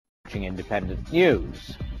watching Independent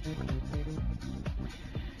News.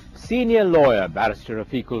 Senior lawyer Barrister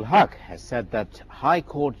Rafiqul Haq has said that High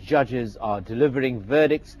Court judges are delivering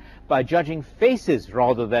verdicts by judging faces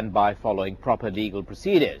rather than by following proper legal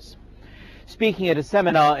procedures. Speaking at a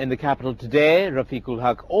seminar in the capital today, Rafiqul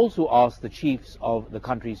Haq also asked the chiefs of the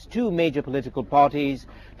country's two major political parties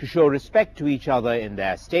to show respect to each other in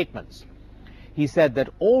their statements. He said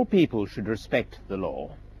that all people should respect the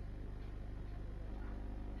law.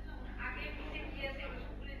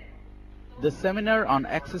 The seminar on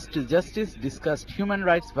access to justice discussed human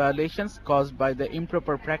rights violations caused by the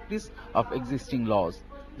improper practice of existing laws.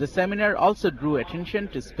 The seminar also drew attention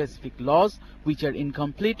to specific laws which are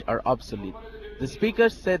incomplete or obsolete. The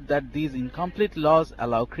speakers said that these incomplete laws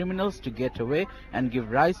allow criminals to get away and give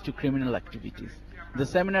rise to criminal activities. The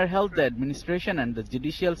seminar held the administration and the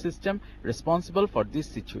judicial system responsible for this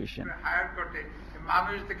situation.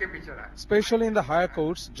 Especially in the higher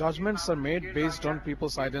courts, judgments are made based on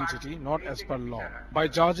people's identity, not as per law, by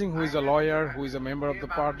judging who is a lawyer, who is a member of the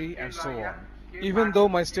party, and so on. Even though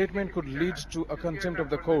my statement could lead to a contempt of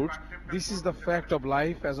the court, this is the fact of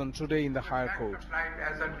life as on today in the higher court.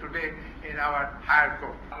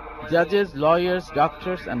 Judges, lawyers,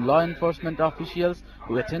 doctors and law enforcement officials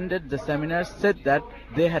who attended the seminar said that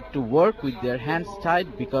they had to work with their hands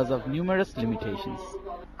tied because of numerous limitations.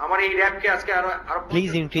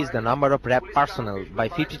 Please increase the number of RAP personnel by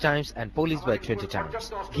 50 times and police by 20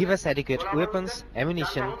 times. Give us adequate weapons,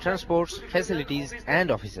 ammunition, transports, facilities and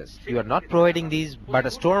officers. You are not providing these, but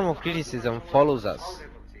a storm of criticism follows us.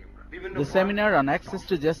 The seminar on access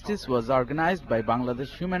to justice was organized by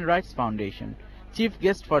Bangladesh Human Rights Foundation. Chief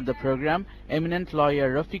guest for the program, eminent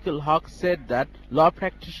lawyer Rafiqul Haq, said that law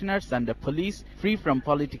practitioners and the police, free from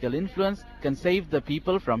political influence, can save the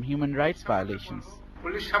people from human rights violations.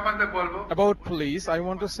 About police, I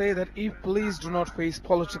want to say that if police do not face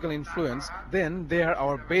political influence, then they are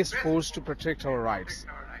our best force to protect our rights.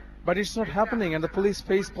 But it's not happening, and the police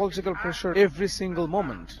face political pressure every single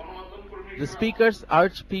moment. The speakers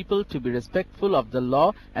urged people to be respectful of the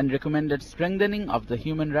law and recommended strengthening of the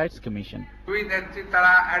Human Rights Commission.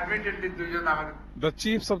 The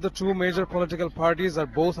chiefs of the two major political parties are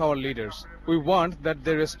both our leaders. We want that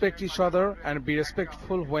they respect each other and be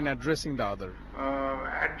respectful when addressing the other.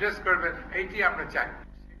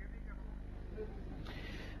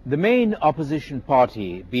 The main opposition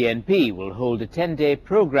party, BNP, will hold a 10-day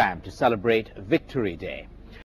program to celebrate Victory Day.